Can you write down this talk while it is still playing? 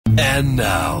And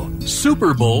now,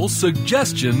 Super Bowl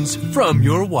suggestions from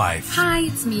your wife. Hi,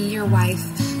 it's me, your wife.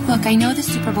 Look, I know the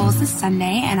Super Bowl is this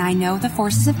Sunday, and I know the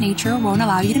forces of nature won't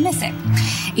allow you to miss it.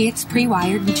 It's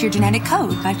pre-wired into your genetic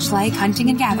code, much like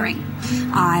hunting and gathering.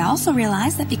 I also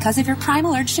realize that because of your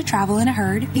primal urge to travel in a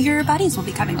herd, your buddies will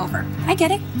be coming over. I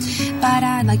get it. But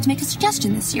I'd like to make a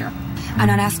suggestion this year. I'm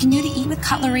not asking you to eat with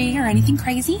cutlery or anything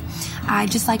crazy.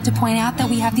 I'd just like to point out that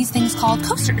we have these things called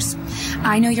coasters.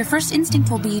 I know your first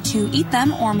instinct will be to eat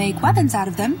them or make weapons out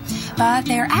of them, but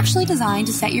they're actually designed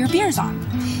to set your beers on.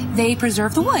 They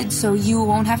preserve the wood, so you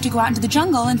won't have to go out into the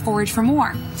jungle and forage for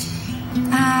more.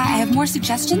 I have more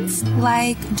suggestions,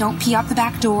 like don't pee up the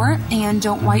back door and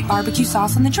don't wipe barbecue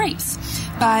sauce on the drapes.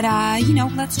 But,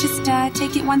 let's just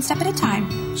take it one step at a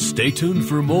time. Stay tuned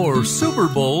for more Super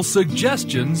Bowl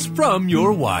suggestions from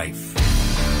your wife.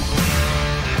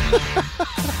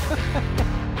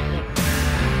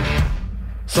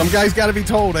 Some guys got to be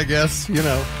told, I guess,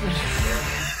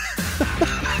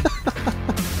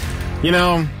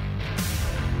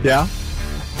 Yeah?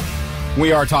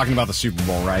 We are talking about the Super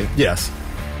Bowl, right? Yes.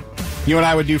 You know what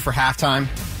I would do for halftime?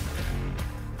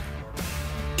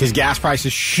 Because gas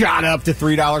prices shot up to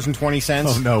 $3.20.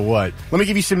 Oh, no, what? Let me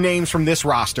give you some names from this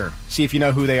roster. See if you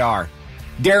know who they are.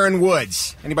 Darren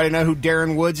Woods. Anybody know who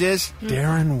Darren Woods is?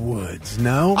 Darren Woods.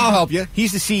 No? I'll help you.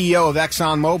 He's the CEO of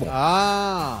ExxonMobil.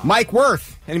 Ah. Mike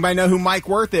Wirth. Anybody know who Mike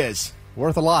Wirth is?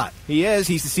 Worth a lot. He is.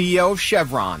 He's the CEO of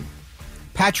Chevron.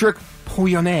 Patrick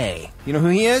Pouyanné. You know who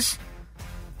he is?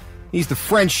 He's the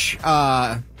French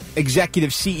executive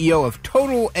CEO of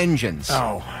Total Energies.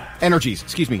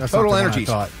 That's Total Energies.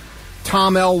 I thought.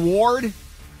 Tom L. Ward.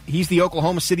 He's the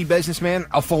Oklahoma City businessman,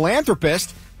 a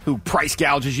philanthropist who price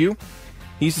gouges you.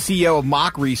 He's the CEO of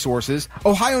Mock Resources.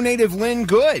 Ohio native Lynn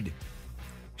Good.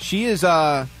 She is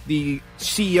the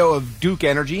CEO of Duke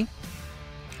Energy.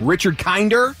 Richard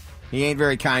Kinder. He ain't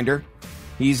very kinder.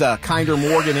 He's Kinder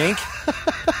Morgan, Inc.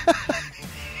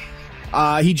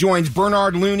 He joins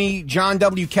Bernard Looney, John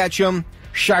W. Ketchum,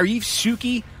 Sharif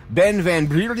Suki, Ben Van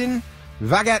Beerden,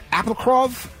 Vagat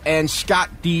Applekrov, and Scott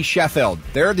D. Sheffield.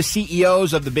 They're the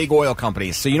CEOs of the big oil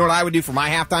companies. So you know what I would do for my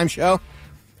halftime show?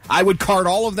 I would cart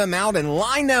all of them out and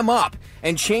line them up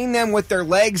and chain them with their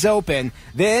legs open.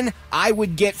 Then I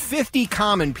would get 50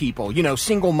 common people,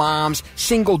 single moms,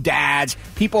 single dads,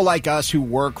 people like us who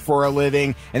work for a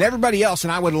living, and everybody else.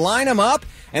 And I would line them up,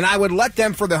 and I would let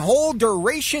them, for the whole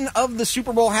duration of the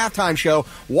Super Bowl halftime show,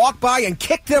 walk by and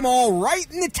kick them all right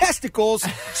in the testicles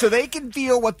so they can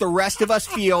feel what the rest of us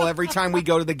feel every time we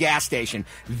go to the gas station.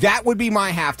 That would be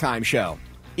my halftime show.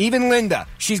 Even Linda,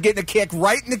 she's getting a kick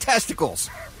right in the testicles.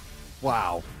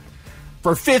 Wow.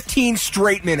 For 15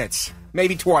 straight minutes.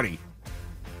 Maybe 20.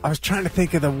 I was trying to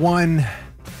think of the one.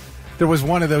 There was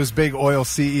one of those big oil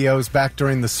CEOs back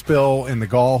during the spill in the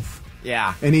Gulf.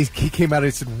 Yeah. And he came out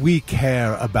and said, we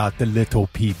care about the little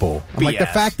people. I'm like, the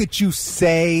fact that you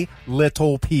say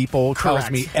little people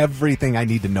tells me everything I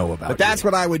need to know about But that's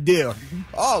what I would do.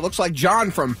 Oh, it looks like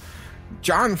John from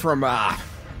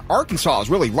Arkansas is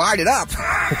really lighted up.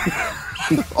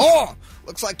 Oh,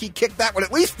 looks like he kicked that one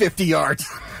at least 50 yards.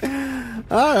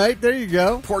 All right, there you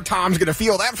go. Poor Tom's going to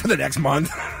feel that for the next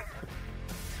month.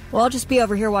 Well, I'll just be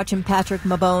over here watching Patrick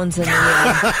Mabones in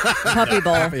the Puppy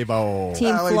Bowl. Puppy Bowl.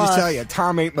 Team Let me just tell you,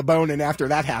 Tom ate Maboning after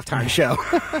that halftime show.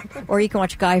 Or you can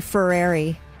watch Guy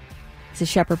Ferrari. It's a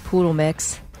Shepherd Poodle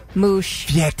mix. Moosh,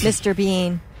 Vietti. Mr.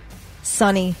 Bean,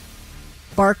 Sonny,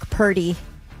 Bark Purdy.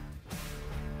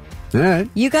 All right.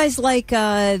 You guys like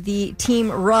the Team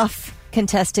Rough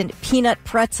contestant, Peanut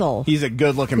Pretzel. He's a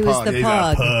good-looking Who is pug. the He's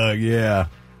pug. a pug, yeah.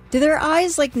 Do their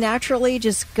eyes naturally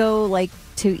just go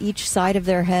to each side of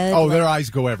their head? Oh, their eyes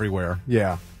go everywhere.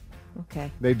 Yeah,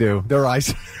 Okay. they do. Their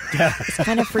eyes. It's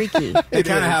kind of freaky. They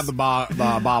kind of have the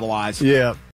bobble eyes.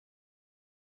 Yeah.